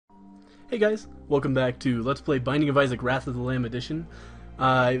Hey guys, welcome back to Let's Play Binding of Isaac Wrath of the Lamb Edition.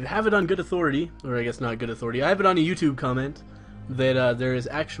 I have it on good authority, or I guess not good authority, I have it on a YouTube comment that there is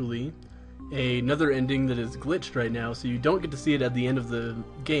actually another ending that is glitched right now, so you don't get to see it at the end of the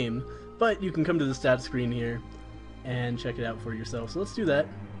game, but you can come to the stats screen here and check it out for yourself. So let's do that.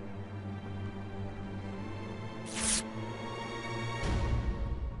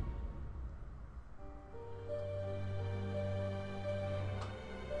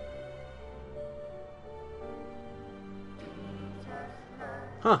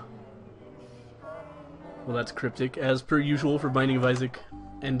 Huh. Well, that's cryptic, as per usual for Binding of Isaac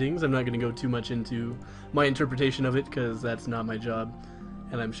endings. I'm not going to go too much into my interpretation of it, because that's not my job.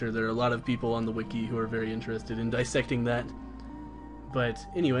 And I'm sure there are a lot of people on the wiki who are very interested in dissecting that. But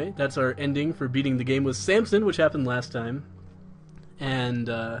anyway, that's our ending for beating the game with Samson, which happened last time. And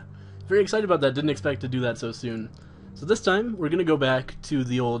very excited about that, didn't expect to do that so soon. So this time, we're going to go back to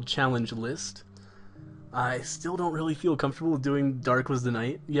the old challenge list. I still don't really feel comfortable with doing Dark Was the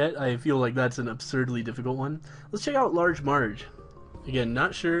Night yet. I feel like that's an absurdly difficult one. Let's check out Large Marge. Again,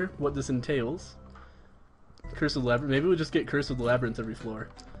 not sure what this entails. Curse of the Labyrinth. Maybe we'll just get Curse of the Labyrinth every floor.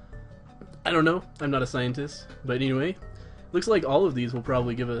 I don't know. I'm not a scientist. But anyway, looks like all of these will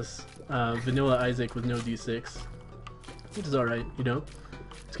probably give us Vanilla Isaac with no D6. Which is alright, you know.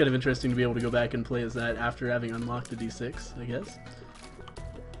 It's kind of interesting to be able to go back and play as that after having unlocked the D6, I guess.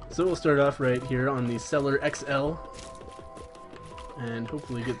 So we'll start off right here on the Cellar XL, and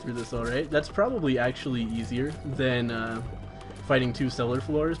hopefully get through this alright. That's probably actually easier than fighting 2 cellar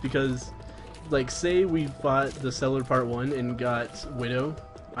floors, because, like, say we fought the Cellar Part 1 and got Widow,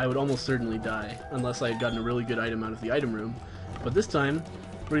 I would almost certainly die, unless I had gotten a really good item out of the item room. But this time,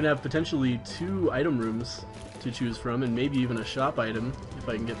 we're going to have potentially 2 item rooms to choose from, and maybe even a shop item, if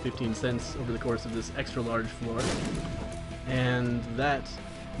I can get 15 cents over the course of this extra large floor. And that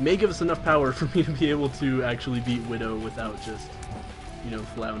may give us enough power for me to be able to actually beat Widow without just, you know,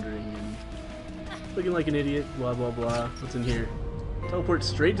 floundering and looking like an idiot, blah blah blah. What's in here? Teleport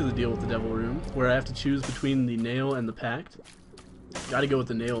straight to the deal with the Devil Room, where I have to choose between the Nail and the Pact. Gotta go with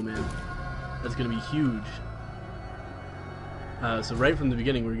the Nail, man. That's gonna be huge. So right from the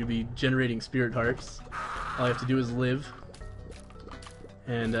beginning, we're gonna be generating Spirit Hearts. All I have to do is live.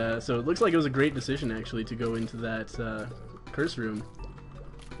 And so it looks like it was a great decision, actually, to go into that Curse Room.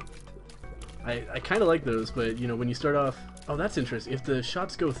 I kind of like those, but, you know, when you start off... Oh, that's interesting. If the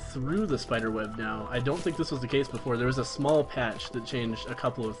shots go through the spider web now, I don't think this was the case before. There was a small patch that changed a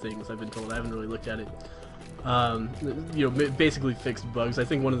couple of things, I've been told. I haven't really looked at it. You know, basically fixed bugs. I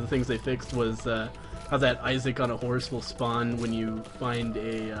think one of the things they fixed was how that Isaac on a horse will spawn when you find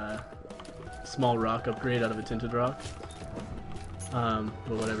a small rock upgrade out of a tinted rock. But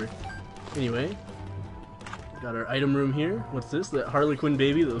whatever. Anyway... Got our item room here. What's this? That Harlequin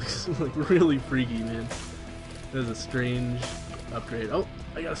baby that looks like really freaky, man. That is a strange upgrade. Oh,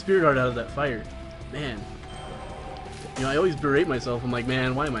 I got a Spirit Heart out of that fire. Man. You know, I always berate myself. I'm like,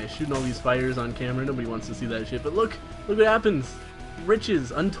 man, why am I shooting all these fires on camera? Nobody wants to see that shit. But look what happens. Riches,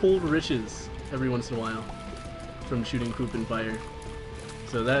 untold riches, every once in a while from shooting poop and fire.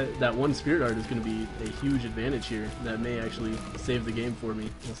 So that one Spirit Heart is going to be a huge advantage here. That may actually save the game for me.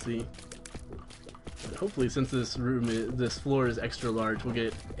 We'll see. But hopefully, since this floor is extra large, we'll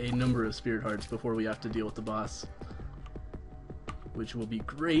get a number of Spirit Hearts before we have to deal with the boss, which will be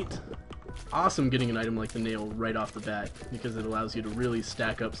great. Awesome getting an item like the Nail right off the bat, because it allows you to really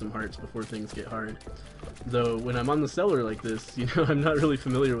stack up some hearts before things get hard. Though, when I'm on the cellar like this, you know, I'm not really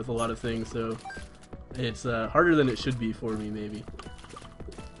familiar with a lot of things, so it's harder than it should be for me, maybe.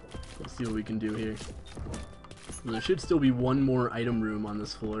 Let's see what we can do here. There should still be one more item room on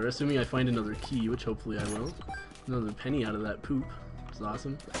this floor, assuming I find another key, which hopefully I will. Another penny out of that poop. It's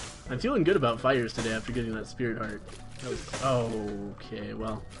awesome. I'm feeling good about fires today after getting that Spirit Heart. That was... Oh, okay,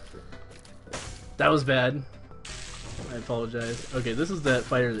 well. That was bad. I apologize. Okay, this is that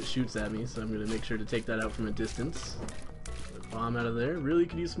fire that shoots at me, so I'm going to make sure to take that out from a distance. Bomb out of there. Really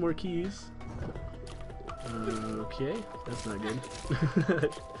could use some more keys. Okay, that's not good.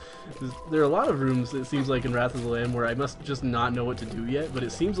 There are a lot of rooms, it seems like, in Wrath of the Lamb where I must just not know what to do yet, but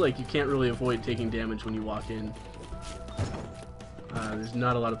it seems like you can't really avoid taking damage when you walk in. There's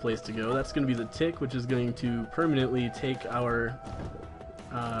not a lot of place to go. That's going to be the tick, which is going to permanently take our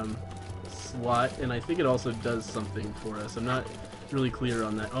slot, and I think it also does something for us. I'm not really clear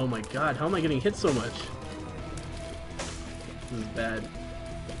on that. Oh my god, how am I getting hit so much? This is bad.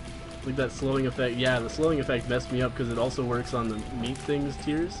 Like that slowing effect. Yeah, the slowing effect messed me up because it also works on the meat things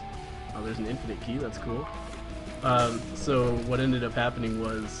tiers. Oh, there's an infinite key. That's cool. So what ended up happening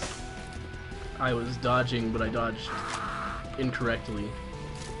was I was dodging, but I dodged incorrectly.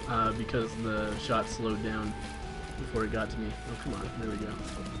 because the shot slowed down before it got to me. Oh, come on. There we go.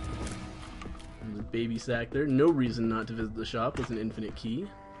 And the baby sack there. No reason not to visit the shop with an infinite key.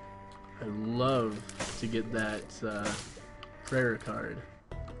 I'd love to get that prayer card.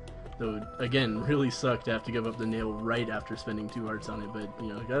 Though, again, really sucked to have to give up the nail right after spending 2 hearts on it. But,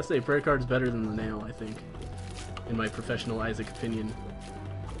 you know, I gotta say, prayer card's better than the nail, I think. In my professional Isaac opinion.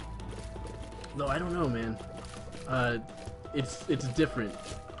 Though, I don't know, man. It's different.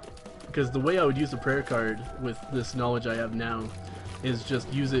 Because the way I would use the prayer card with this knowledge I have now is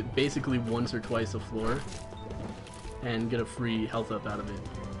just use it basically once or twice a floor and get a free health up out of it.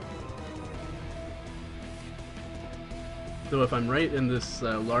 Though if I'm right in this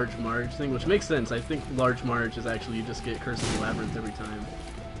large Marge thing, which makes sense, I think large Marge is actually you just get Curse of the Labyrinth every time.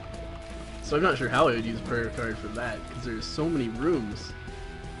 So I'm not sure how I would use prayer card for that, because there's so many rooms.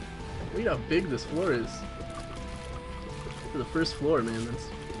 Look at how big this floor is. For the first floor, man, that's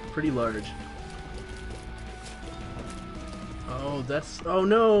pretty large. Oh, oh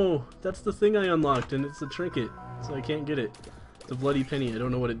no! That's the thing I unlocked, and it's a trinket, so I can't get it. It's a bloody penny, I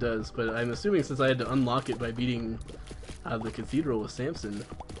don't know what it does, but I'm assuming since I had to unlock it by beating the cathedral with Samson,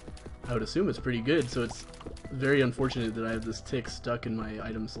 I would assume it's pretty good, so it's very unfortunate that I have this tick stuck in my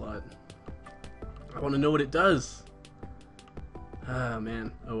item slot. I want to know what it does! Ah,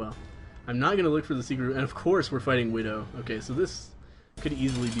 man. Oh well. I'm not going to look for the secret room, and of course we're fighting Widow. Okay, so this could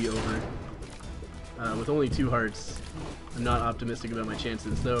easily be over. With only 2 hearts, I'm not optimistic about my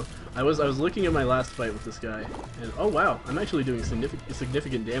chances, though I was looking at my last fight with this guy, and oh wow, I'm actually doing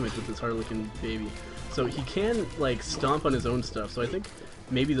significant damage with this Harlequin baby. So he can, like, stomp on his own stuff, so I think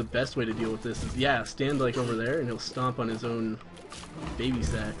maybe the best way to deal with this is, yeah, stand, like, over there, and he'll stomp on his own baby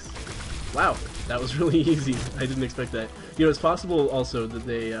sacks. Wow, that was really easy. I didn't expect that. You know, it's possible also that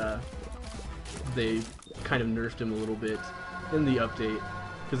they kind of nerfed him a little bit in the update,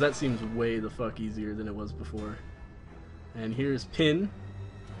 because that seems way the fuck easier than it was before. And here's Pin.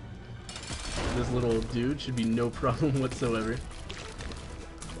 This little dude should be no problem whatsoever.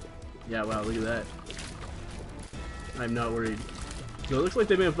 Yeah, wow, look at that. I'm not worried. So it looks like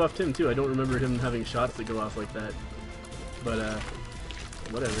they may have buffed him too. I don't remember him having shots that go off like that. But,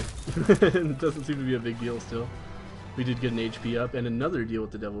 whatever. It doesn't seem to be a big deal still. We did get an HP up and another deal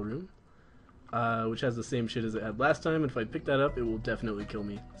with the Devil Room. Which has the same shit as it had last time, and if I pick that up, it will definitely kill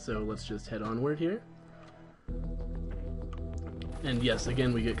me. So let's just head onward here. And yes,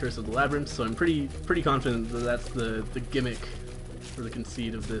 again, we get Curse of the Labyrinth, so I'm pretty confident that that's the gimmick, or the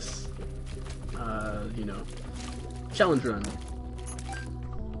conceit of this, you know, challenge run.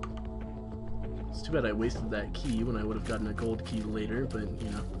 It's too bad I wasted that key when I would have gotten a gold key later, but, you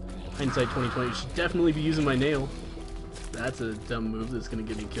know, hindsight 2020, should definitely be using my nail. That's a dumb move that's going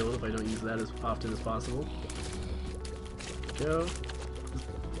to get me killed if I don't use that as often as possible. Go.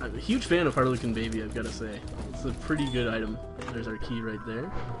 I'm a huge fan of Harlequin Baby, I've got to say. It's a pretty good item. There's our key right there.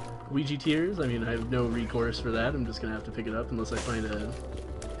 Ouija Tears, I mean, I have no recourse for that. I'm just going to have to pick it up unless I find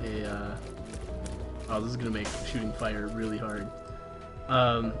oh, this is going to make shooting fire really hard.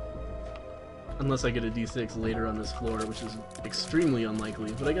 Unless I get a D6 later on this floor, which is extremely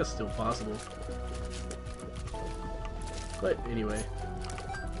unlikely, but I guess still possible. But anyway,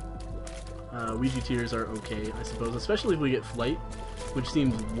 Ouija Tears are okay, I suppose, especially if we get Flight, which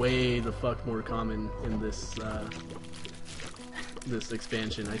seems way the fuck more common in this this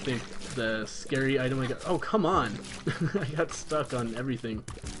expansion. I think the scary item I got— oh, come on! I got stuck on everything.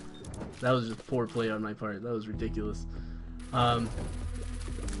 That was just poor play on my part. That was ridiculous. Uh-oh.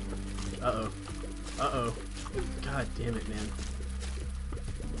 Uh-oh. God damn it, man.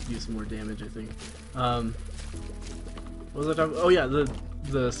 Use some more damage, I think. What was I talking about? Oh yeah,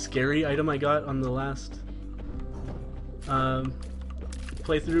 the scary item I got on the last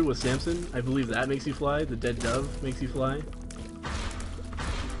playthrough with Samson. I believe that makes you fly. The Dead Dove makes you fly.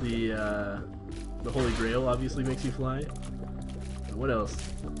 The Holy Grail obviously makes you fly. And what else?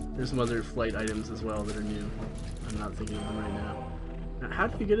 There's some other flight items as well that are new. I'm not thinking of them right now. Now, how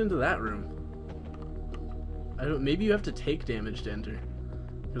do you get into that room? I don't. Maybe you have to take damage to enter.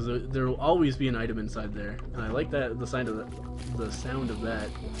 Because there will always be an item inside there, and I like that the sound of that.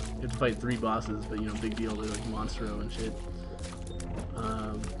 You have to fight 3 bosses, but you know, big deal. They're like Monstro and shit.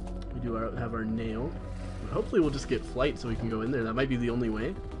 We do have our nail. Hopefully, we'll just get Flight so we can go in there. That might be the only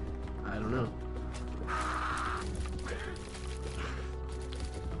way. I don't know.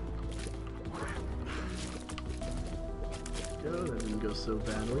 Go. That didn't go so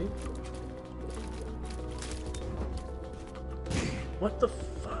badly. What the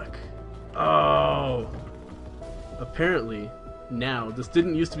fuck? Oh! Apparently, now, this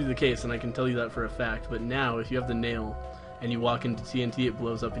didn't used to be the case, and I can tell you that for a fact, but now, if you have the nail, and you walk into TNT, it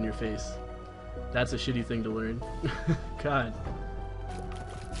blows up in your face. That's a shitty thing to learn. God.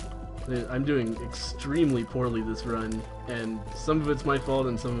 I'm doing extremely poorly this run, and some of it's my fault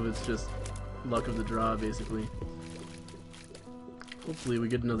and some of it's just luck of the draw, basically. Hopefully we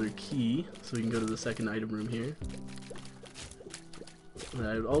get another key, so we can go to the second item room here.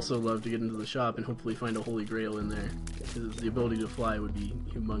 I would also love to get into the shop and hopefully find a Holy Grail in there, because the ability to fly would be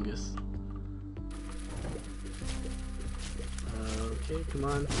humongous. Okay, come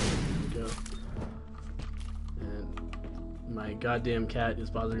on. There we go. And my goddamn cat is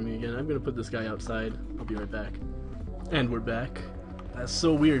bothering me again. I'm gonna put this guy outside. I'll be right back. And we're back. That's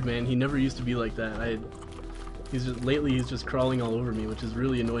so weird, man. He never used to be like that. Lately he's just crawling all over me, which is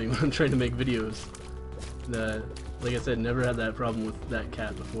really annoying when I'm trying to make videos. Like I said, never had that problem with that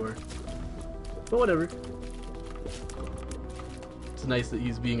cat before. But whatever. It's nice that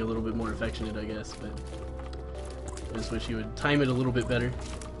he's being a little bit more affectionate, I guess, but I just wish he would time it a little bit better.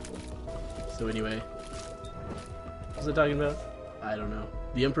 So anyway, what was I talking about? I don't know.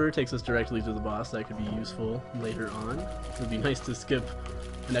 The Emperor takes us directly to the boss. That could be useful later on. It would be nice to skip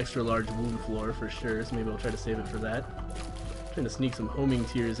an extra large wound floor for sure, so maybe I'll try to save it for that. I'm trying to sneak some homing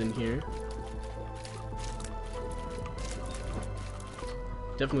tears in here.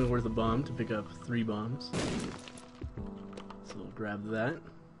 Definitely worth a bomb to pick up 3 bombs. So we'll grab that.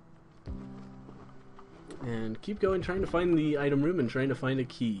 And keep going, trying to find the item room and trying to find a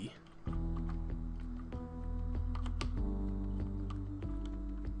key.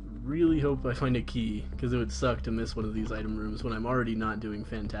 Really hope I find a key, because it would suck to miss one of these item rooms when I'm already not doing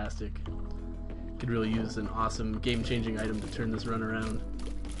fantastic. Could really use an awesome game-changing item to turn this run around.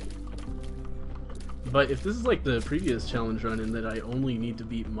 But if this is like the previous challenge run in that I only need to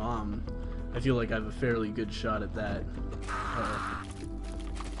beat Mom, I feel like I have a fairly good shot at that.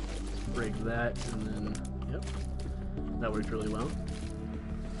 Break that, and then, yep, that worked really well.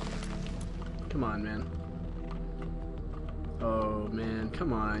 Come on, man. Oh man,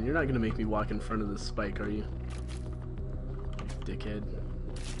 come on, you're not gonna make me walk in front of this spike, are you? Dickhead.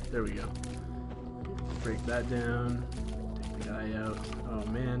 There we go. Break that down, take the guy out. Oh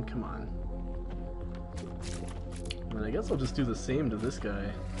man, come on. And I guess I'll just do the same to this guy.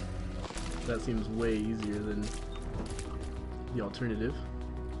 That seems way easier than the alternative.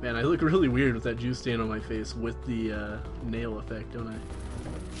 Man, I look really weird with that juice stain on my face with the nail effect, don't I?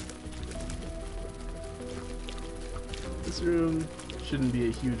 This room shouldn't be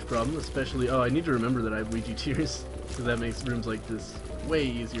a huge problem, especially... Oh, I need to remember that I have Ouija tears, because that makes rooms like this way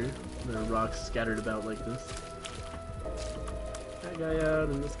easier. There are rocks scattered about like this. That guy out,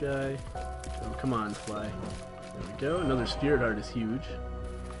 and this guy... Oh, come on, fly. There we go. Another spirit heart is huge.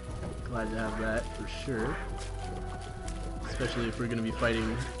 Glad to have that for sure. Especially if we're going to be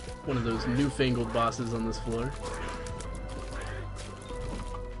fighting one of those newfangled bosses on this floor.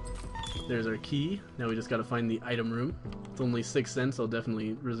 There's our key. Now we just got to find the item room. It's only 6 cents. I'll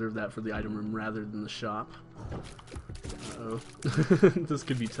definitely reserve that for the item room rather than the shop. Uh-oh. This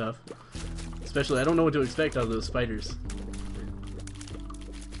could be tough. Especially, I don't know what to expect out of those spiders.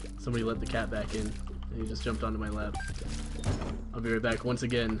 Somebody let the cat back in. He just jumped onto my lap. I'll be right back once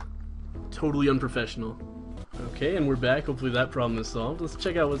again. Totally unprofessional. Okay, and we're back. Hopefully that problem is solved. Let's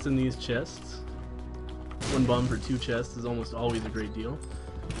check out what's in these chests. 1 bomb for 2 chests is almost always a great deal.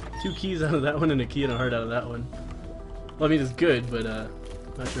 2 keys out of that one and a key and a heart out of that one. Well, I mean, it's good, but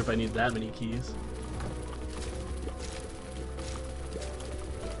not sure if I need that many keys.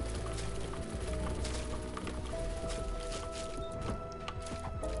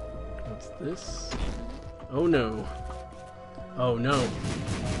 What's this? Oh no. Oh no.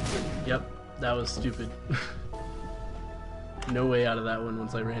 Yep, that was stupid. No way out of that one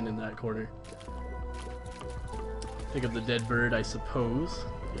once I ran in that corner. Pick up the dead bird, I suppose.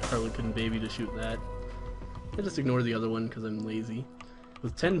 Yeah, Harlequin baby to shoot that. I just ignore the other one because I'm lazy.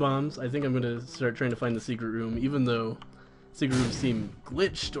 With 10 bombs, I think I'm going to start trying to find the secret room, even though secret rooms seem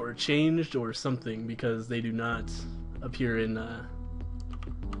glitched or changed or something, because they do not appear in,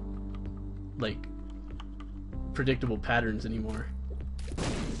 like, predictable patterns anymore.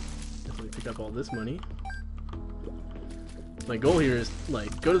 Definitely pick up all this money. My goal here is,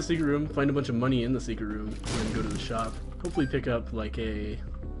 like, go to the secret room, find a bunch of money in the secret room, and then go to the shop. Hopefully pick up, like, a,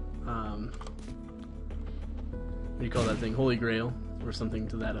 what do you call that thing? Holy Grail, or something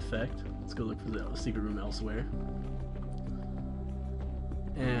to that effect. Let's go look for the secret room elsewhere.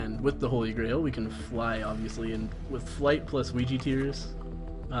 And with the Holy Grail, we can fly, obviously, and with flight plus Ouija tears,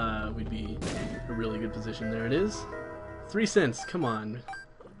 we'd be in a really good position. There it is. 3 cents, come on.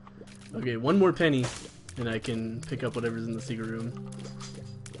 Okay, 1 more penny, and I can pick up whatever's in the secret room.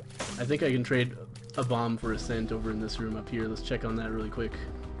 I think I can trade a bomb for ascent over in this room up here. Let's check on that really quick.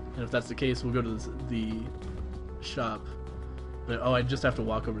 And if that's the case, we'll go to the shop. Oh, I just have to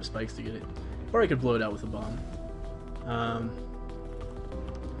walk over spikes to get it. Or I could blow it out with a bomb.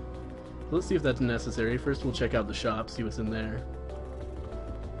 Let's see if that's necessary. First we'll check out the shop, see what's in there.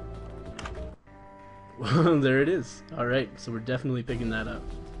 There it is. Alright, so we're definitely picking that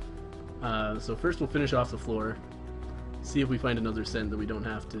up. So first we'll finish off the floor. See if we find another scent that we don't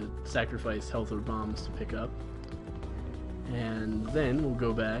have to sacrifice health or bombs to pick up. And then we'll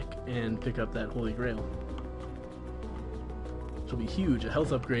go back and pick up that Holy Grail. Which will be huge. A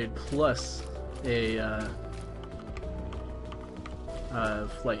health upgrade plus a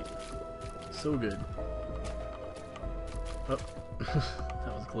flight. So good. Oh,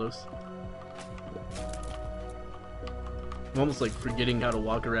 that was close. I'm almost like forgetting how to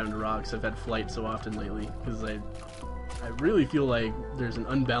walk around rocks. I've had flight so often lately because I really feel like there's an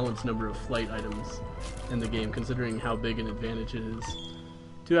unbalanced number of flight items in the game, considering how big an advantage it is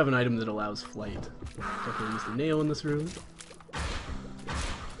to have an item that allows flight. Definitely use the nail in this room.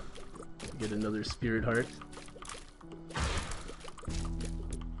 Get another spirit heart.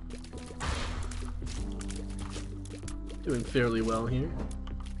 Doing fairly well here.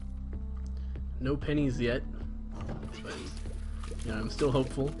 No pennies yet, but yeah, I'm still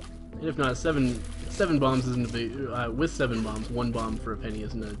hopeful. And if not, seven bombs isn't a big. With 7 bombs, 1 bomb for a penny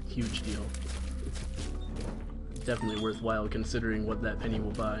isn't a huge deal. Definitely worthwhile considering what that penny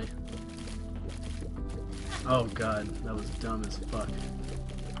will buy. Oh god, that was dumb as fuck.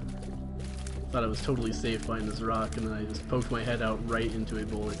 Thought I was totally safe behind this rock, and then I just poked my head out right into a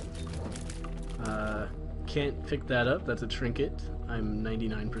bullet. Can't pick that up. That's a trinket. I'm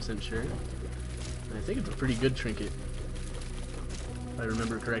 99% sure. And I think it's a pretty good trinket, if I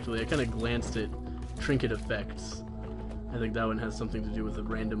remember correctly. I kind of glanced at trinket effects. I think that one has something to do with a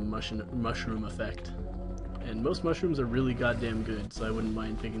random mushroom effect. And most mushrooms are really goddamn good, so I wouldn't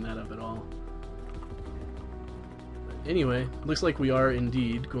mind picking that up at all. Anyway, looks like we are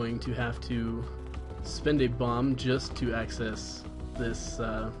indeed going to have to spend a bomb just to access this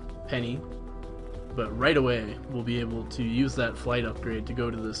penny. But right away, we'll be able to use that flight upgrade to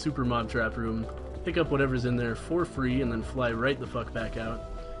go to the super mob trap room, pick up whatever's in there for free, and then fly right the fuck back out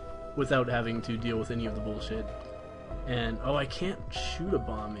without having to deal with any of the bullshit. And, oh, I can't shoot a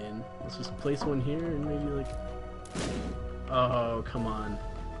bomb in. Let's just place one here and maybe like... Oh, come on.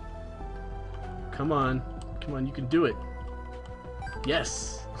 Come on. Come on, you can do it.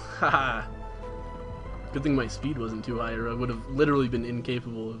 Yes! Haha! Good thing my speed wasn't too high, or I would have literally been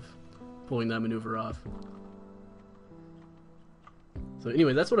incapable of pulling that maneuver off. So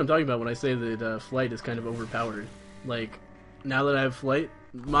anyway, that's what I'm talking about when I say that flight is kind of overpowered. Like, now that I have flight,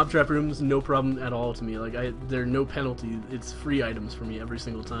 mob trap rooms, no problem at all to me. Like, there are no penalty. It's free items for me every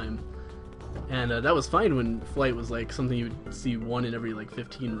single time. And that was fine when flight was like something you would see 1 in every like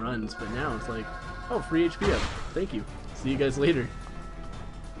 15 runs, but now it's like, oh, free HP up. Thank you. See you guys later.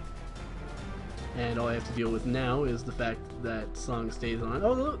 And all I have to deal with now is the fact that song stays on.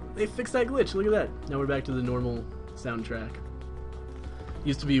 Oh, look, they fixed that glitch. Look at that. Now we're back to the normal soundtrack.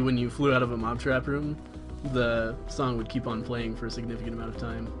 Used to be when you flew out of a mob trap room, the song would keep on playing for a significant amount of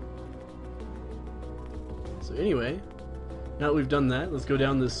time. So anyway, now that we've done that, let's go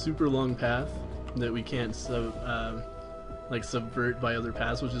down this super long path that we can't subvert by other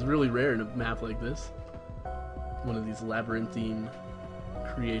paths, which is really rare in a map like this. One of these labyrinthine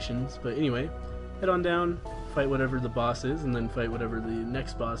creations. But anyway, head on down, fight whatever the boss is, and then fight whatever the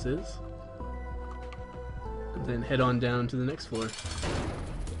next boss is. And then head on down to the next floor.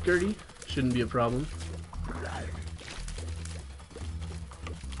 Gertie, shouldn't be a problem.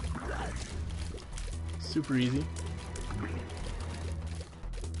 Super easy.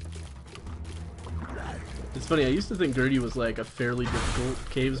 It's funny, I used to think Gertie was like a fairly difficult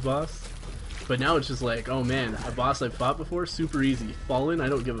caves boss, but now it's just like, oh man, a boss I've fought before, super easy. Fallen, I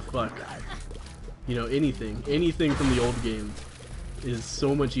don't give a fuck. You know, anything from the old game is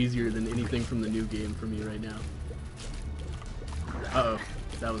so much easier than anything from the new game for me right now. Uh-oh,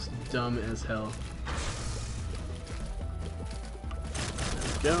 that was dumb as hell.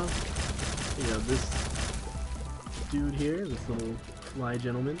 There we go. You know, this dude here, this little fly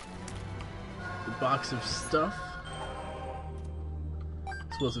gentleman. The box of stuff.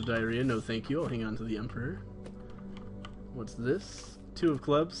 Explosive diarrhea, no thank you, I'll hang on to the Emperor. What's this? 2 of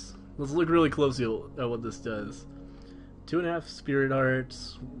clubs. Let's look really closely at what this does. 2.5 spirit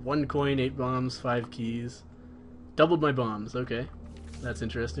hearts, 1 coin, 8 bombs, 5 keys. Doubled my bombs, okay. That's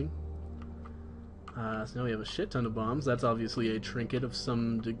interesting. So now we have a shit ton of bombs. That's obviously a trinket of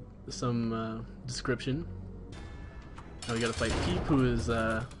some description. Now we gotta fight Peep, who is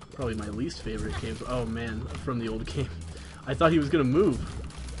Probably my least favorite caves. Oh man, from the old game. I thought he was gonna move.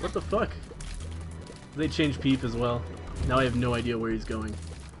 What the fuck? They changed Peep as well. Now I have no idea where he's going.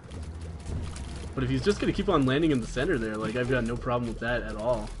 But if he's just gonna keep on landing in the center there, like, I've got no problem with that at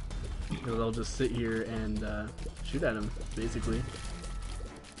all. Because I'll just sit here and shoot at him, basically.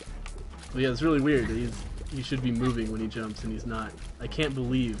 But yeah, it's really weird. He should be moving when he jumps, and he's not. I can't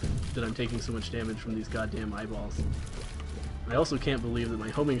believe that I'm taking so much damage from these goddamn eyeballs. I also can't believe that my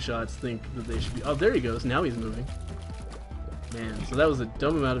homing shots think that they should be... Oh, there he goes. Now he's moving. Man, so that was a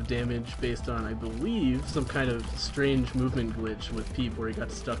dumb amount of damage based on, I believe, some kind of strange movement glitch with Peep where he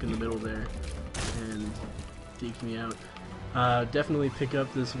got stuck in the middle there and deked me out. Definitely pick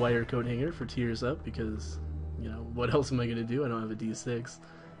up this wire coat hanger for Tears Up because, you know, what else am I going to do? I don't have a D6.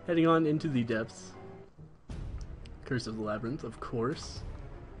 Heading on into the depths. Curse of the Labyrinth, of course.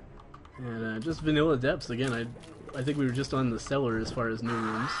 And just vanilla depths. Again, I think we were just on the cellar as far as new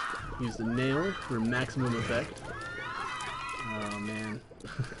rooms. Use the nail for maximum effect. Oh man.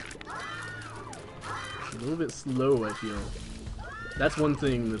 A little bit slow, I feel. That's one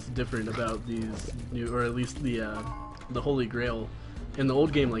thing that's different about these new, or at least the Holy Grail. In the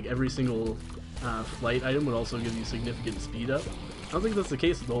old game, like, every single flight item would also give you significant speed up. I don't think that's the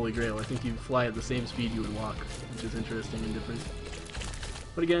case with the Holy Grail. I think you fly at the same speed you would walk, which is interesting and different.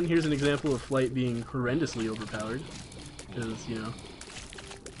 But again, here's an example of flight being horrendously overpowered. Because, you know,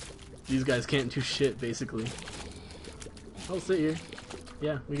 these guys can't do shit, basically. I'll sit here.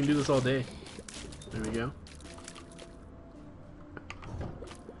 Yeah, we can do this all day. There we go.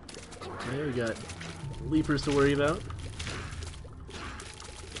 Okay, we got leapers to worry about.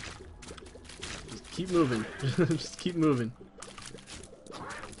 Just keep moving. Just keep moving.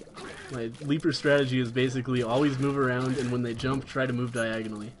 My leaper strategy is basically always move around, and when they jump, try to move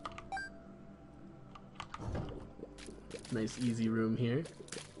diagonally. Nice easy room here.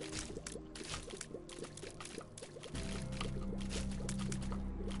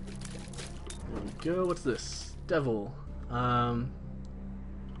 There we go. What's this? Devil. I'll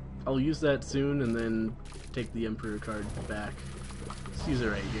use that soon and then take the Emperor card back. Let's use it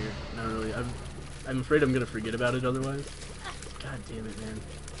right here. Not really. I'm afraid I'm gonna forget about it otherwise. God damn it, man.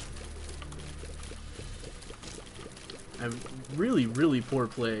 I'm really poor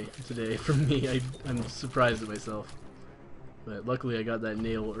play today from me. I'm surprised at myself. But luckily I got that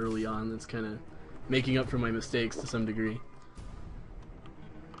nail early on. That's kind of making up for my mistakes to some degree.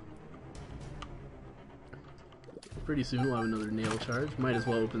 Pretty soon we'll have another nail charge. Might as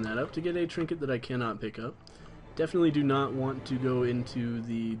well open that up to get a trinket that I cannot pick up. Definitely do not want to go into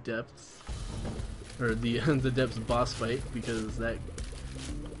the depths, or the depths boss fight, because that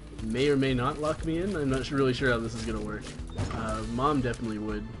may or may not lock me in. I'm not really sure how this is going to work. Mom definitely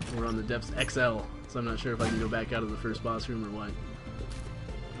would. We're on the depths XL, so I'm not sure if I can go back out of the first boss room or what.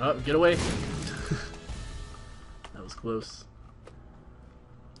 Oh, get away! That was close.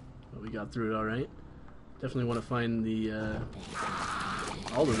 But we got through it alright. Definitely want to find the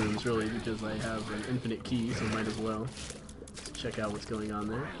all the rooms, really, because I have an infinite key, so might as well. Let's check out what's going on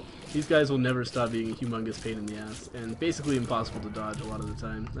there. These guys will never stop being a humongous pain in the ass, and basically impossible to dodge a lot of the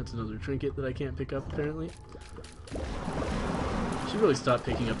time. That's another trinket that I can't pick up, apparently. I should really stop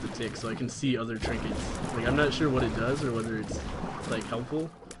picking up the tick so I can see other trinkets. Like, I'm not sure what it does or whether it's, like,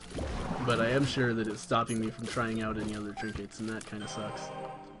 helpful, but I am sure that it's stopping me from trying out any other trinkets, and that kind of sucks.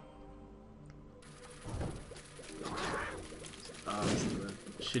 Oh, this is a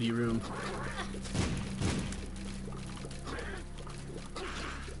shitty room.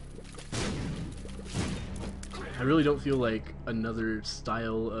 I really don't feel like another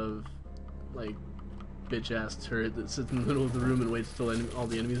style of, like, bitch-ass turret that sits in the middle of the room and waits till all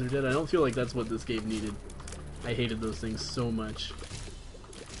the enemies are dead. I don't feel like that's what this game needed. I hated those things so much.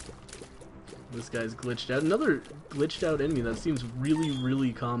 This guy's glitched out. Another glitched out enemy that seems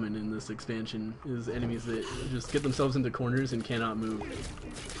really common in this expansion is enemies that just get themselves into corners and cannot move.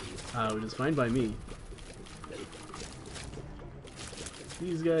 Which is fine by me.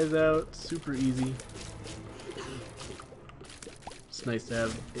 These guys out, super easy. It's nice to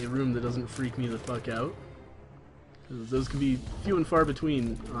have a room that doesn't freak me the fuck out. Those can be few and far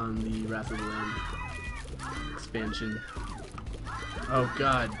between on the Wrath of the Lamb expansion. Oh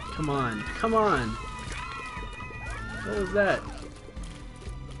god, come on, come on! What was that?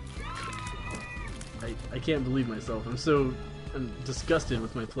 I can't believe myself. I'm disgusted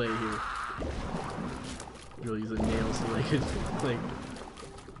with my play here. Really use a nail so I could, like,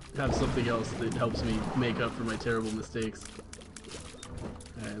 have something else that helps me make up for my terrible mistakes.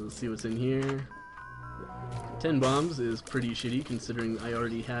 Alright, let's see what's in here. 10 bombs is pretty shitty considering I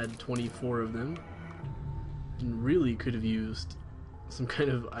already had 24 of them. And really could have used some kind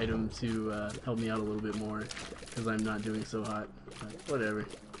of item to help me out a little bit more, because I'm not doing so hot. But whatever.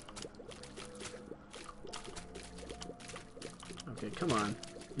 Okay, come on.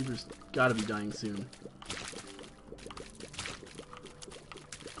 Beaver's gotta be dying soon.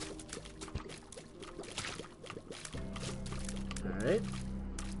 Alright.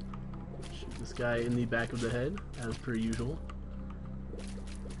 Shoot this guy in the back of the head, as per usual.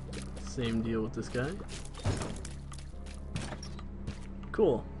 Same deal with this guy.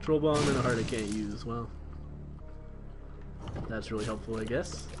 Cool. Troll bomb and a heart I can't use. Well, that's really helpful, I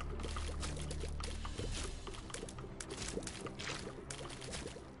guess.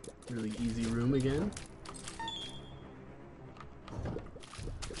 Really easy room again.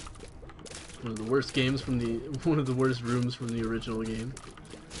 One of the worst games from the one of the worst rooms from the original game.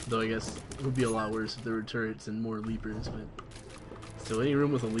 Though I guess it would be a lot worse if there were turrets and more leapers, but still, any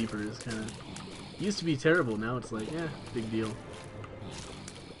room with a leaper is kind of used to be terrible. Now it's like, yeah, big deal.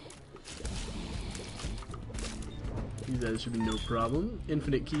 These guys should be no problem.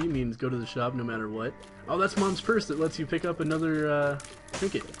 Infinite key means go to the shop no matter what. Oh, that's Mom's purse that lets you pick up another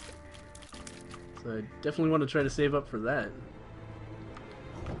trinket. So I definitely want to try to save up for that.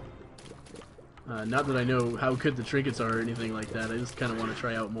 Not that I know how good the trinkets are or anything like that. I just kind of want to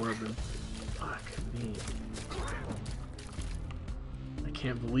try out more of them. Fuck me. I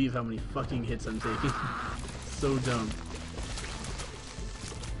can't believe how many fucking hits I'm taking. So dumb.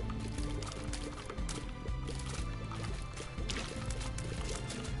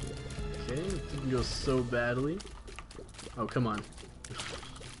 Okay, it didn't go so badly. Oh, come on.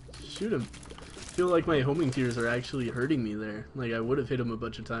 Shoot him. I feel like my homing tears are actually hurting me there. Like, I would have hit him a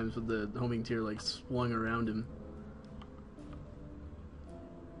bunch of times with the homing tear, like, swung around him.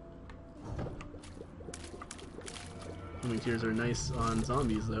 Homing tears are nice on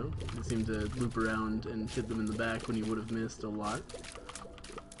zombies, though. They seem to loop around and hit them in the back when you would have missed a lot.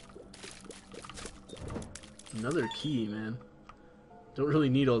 Another key, man. Don't really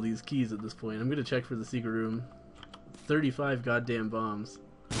need all these keys at this point. I'm gonna check for the secret room. 35 goddamn bombs.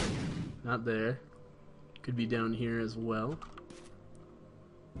 Not there. Could be down here as well.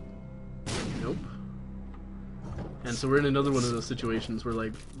 Nope. And so we're in another one of those situations where,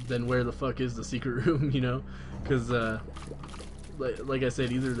 like, then where the fuck is the secret room, you know? Because, like I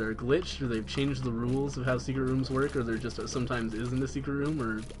said, either they're glitched or they've changed the rules of how secret rooms work, or there just sometimes isn't a secret room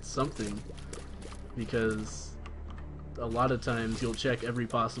or something. Because a lot of times you'll check every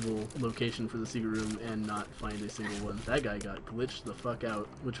possible location for the secret room and not find a single one. That guy got glitched the fuck out,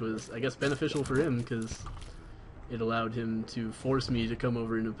 which was, I guess, beneficial for him because it allowed him to force me to come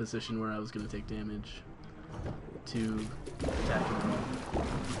over in a position where I was going to take damage to attack him.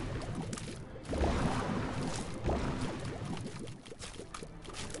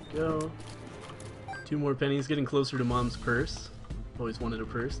 Go. 2 more pennies, getting closer to Mom's purse. Always wanted a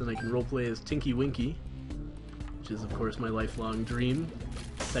purse, then I can roleplay as Tinky Winky, which is of course my lifelong dream,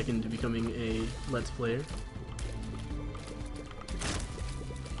 second to becoming a Let's Player.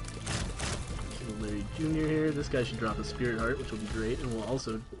 Little Larry Jr. here. This guy should drop a Spirit Heart, which will be great, and we'll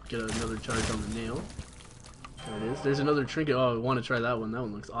also get another charge on the nail. There it is. There's another trinket. Oh, I want to try that one. That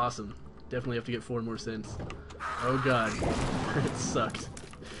one looks awesome. Definitely have to get 4 more cents. Oh god. It sucked.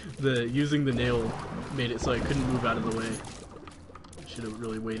 Using the nail made it so I couldn't move out of the way. Should have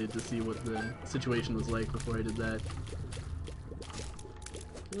really waited to see what the situation was like before I did that.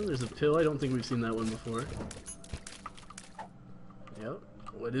 Oh, there's a pill. I don't think we've seen that one before. Yep.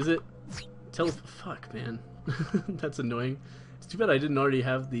 What is it? Fuck, man. That's annoying. It's too bad I didn't already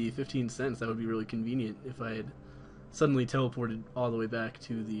have the 15 cents. That would be really convenient if I had suddenly teleported all the way back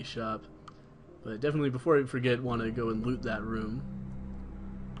to the shop. But definitely, before I forget, want to go and loot that room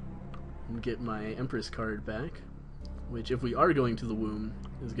and get my Empress card back. Which, if we are going to the womb,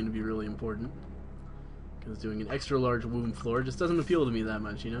 is going to be really important. Because doing an extra large womb floor just doesn't appeal to me that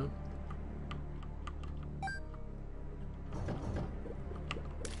much, you know?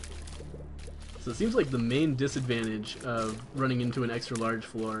 So it seems like the main disadvantage of running into an extra large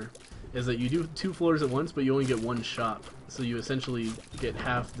floor is that you do 2 floors at once, but you only get 1 shop. So you essentially get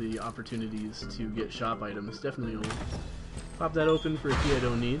half the opportunities to get shop items. Definitely will pop that open for a key I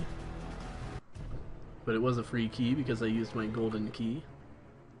don't need. But it was a free key because I used my golden key.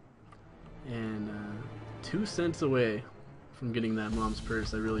 And 2 cents away from getting that Mom's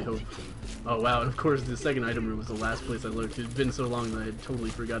purse, I really hope. Oh wow, and of course the second item room was the last place I looked. It had been so long that I had totally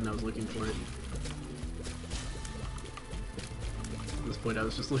forgotten I was looking for it. At this point I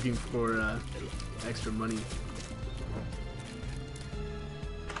was just looking for extra money.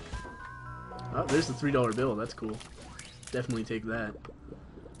 Oh, there's the $3 bill, that's cool. Definitely take that.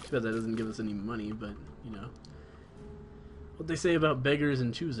 Too bad that doesn't give us any money, but, you know. What they say about beggars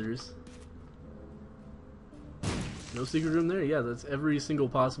and choosers. No secret room there? Yeah, that's every single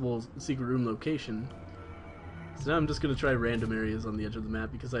possible secret room location. So now I'm just going to try random areas on the edge of the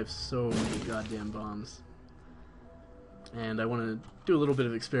map because I have so many goddamn bombs. And I want to do a little bit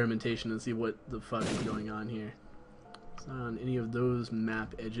of experimentation and see what the fuck is going on here. So on any of those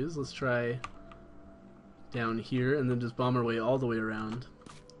map edges, let's try down here and then just bomb our way all the way around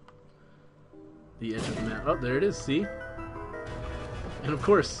the edge of the map. Oh, there it is, see? And of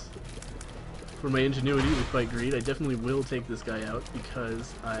course, for my ingenuity with Fight Greed, I definitely will take this guy out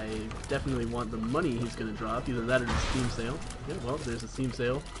because I definitely want the money he's going to drop, either that or the Steam sale. Yeah, well, there's a Steam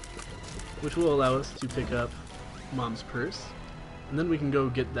sale, which will allow us to pick up Mom's purse. And then we can go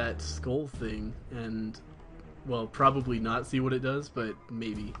get that skull thing and, well, probably not see what it does, but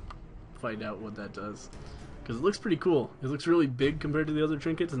maybe find out what that does. Because it looks pretty cool. It looks really big compared to the other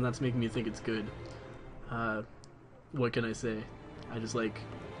trinkets, and that's making me think it's good. What can I say? I just like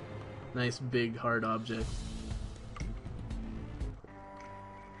nice, big, hard object.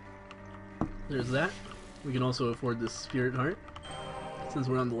 There's that. We can also afford this spirit heart. Since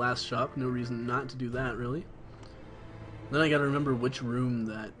we're on the last shop, no reason not to do that, really. Then I gotta remember which room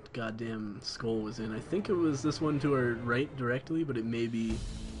that goddamn skull was in. I think it was this one to our right directly, but it may be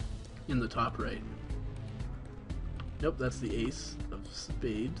in the top right. Nope, that's the ace of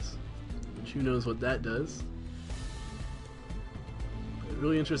spades, which who knows what that does.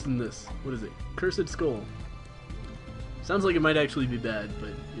 Really interested in this. What is it? Cursed Skull. Sounds like it might actually be bad,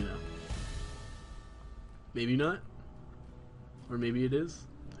 but, you know. Maybe not. Or maybe it is.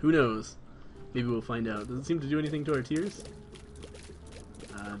 Who knows? Maybe we'll find out. Does it seem to do anything to our tears?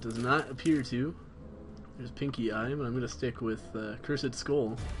 Does not appear to. There's Pinky Eye, but I'm going to stick with Cursed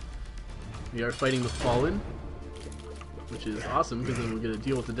Skull. We are fighting the Fallen, which is awesome, because then we're going to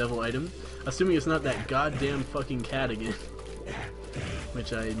deal with the devil item. Assuming it's not that goddamn fucking cat again.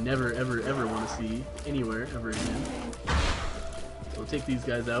 Which I never, ever, ever want to see anywhere, ever again. So we'll take these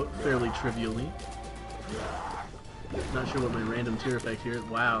guys out fairly trivially. Not sure what my random tear effect here.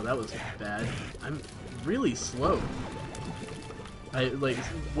 Wow, that was bad. I'm really slow. Like,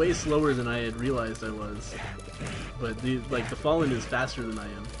 way slower than I had realized I was. But the Fallen is faster than I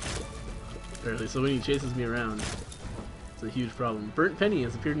am. Apparently, so when he chases me around, it's a huge problem. Burnt Penny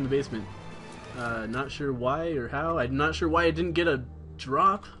has appeared in the basement. Not sure why or how. I'm not sure why I didn't get a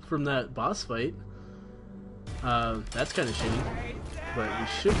drop from that boss fight. That's kind of shitty. But we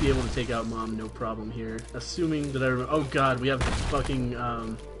should be able to take out Mom no problem here. Assuming that I remember. Oh god, we have the fucking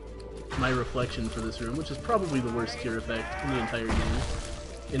my reflection for this room, which is probably the worst tear effect in the entire game,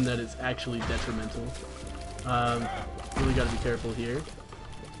 in that it's actually detrimental. Really gotta be careful here.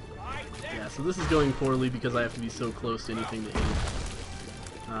 Yeah, so this is going poorly because I have to be so close to anything to hit.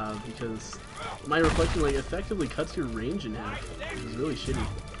 Because my reflection like effectively cuts your range in half, which is really shitty.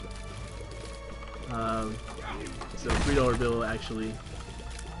 So $3 bill actually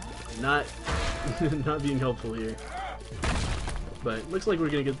not not being helpful here. But looks like we're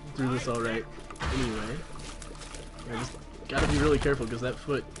gonna get through this alright anyway. I just gotta be really careful because that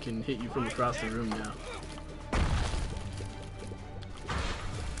foot can hit you from across the room now.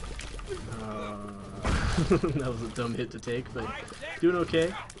 That was a dumb hit to take, but doing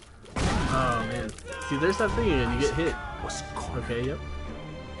okay. Oh man. See, there's that thing again, you get hit. Okay, yep.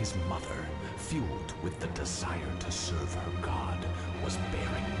 His mother, fueled with the desire to serve her God, was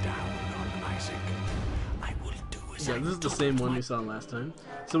bearing down on Isaac. I will do as yeah, this is the same one we saw last time.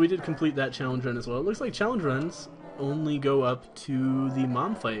 So we did complete that challenge run as well. It looks like challenge runs only go up to the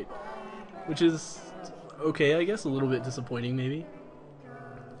Mom fight, which is okay, I guess. A little bit disappointing, maybe.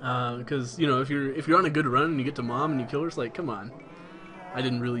 Because you know, if you're on a good run and you get to Mom and you kill her, it's like, come on. I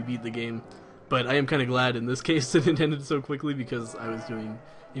didn't really beat the game, but I am kind of glad in this case that it ended so quickly because I was doing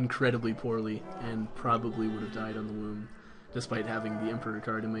incredibly poorly and probably would have died on the womb despite having the Emperor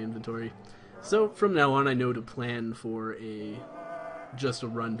card in my inventory. So from now on I know to plan for just a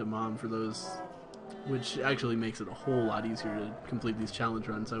run to Mom for those, which actually makes it a whole lot easier to complete these challenge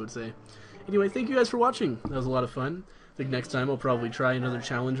runs, I would say. Anyway, thank you guys for watching. That was a lot of fun. I think next time I'll probably try another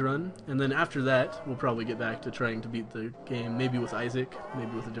challenge run, and then after that we'll probably get back to trying to beat the game, maybe with Isaac,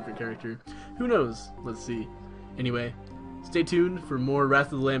 maybe with a different character. Who knows? Let's see. Anyway, stay tuned for more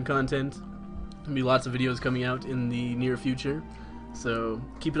Wrath of the Lamb content. There'll be lots of videos coming out in the near future, so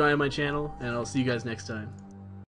keep an eye on my channel, and I'll see you guys next time.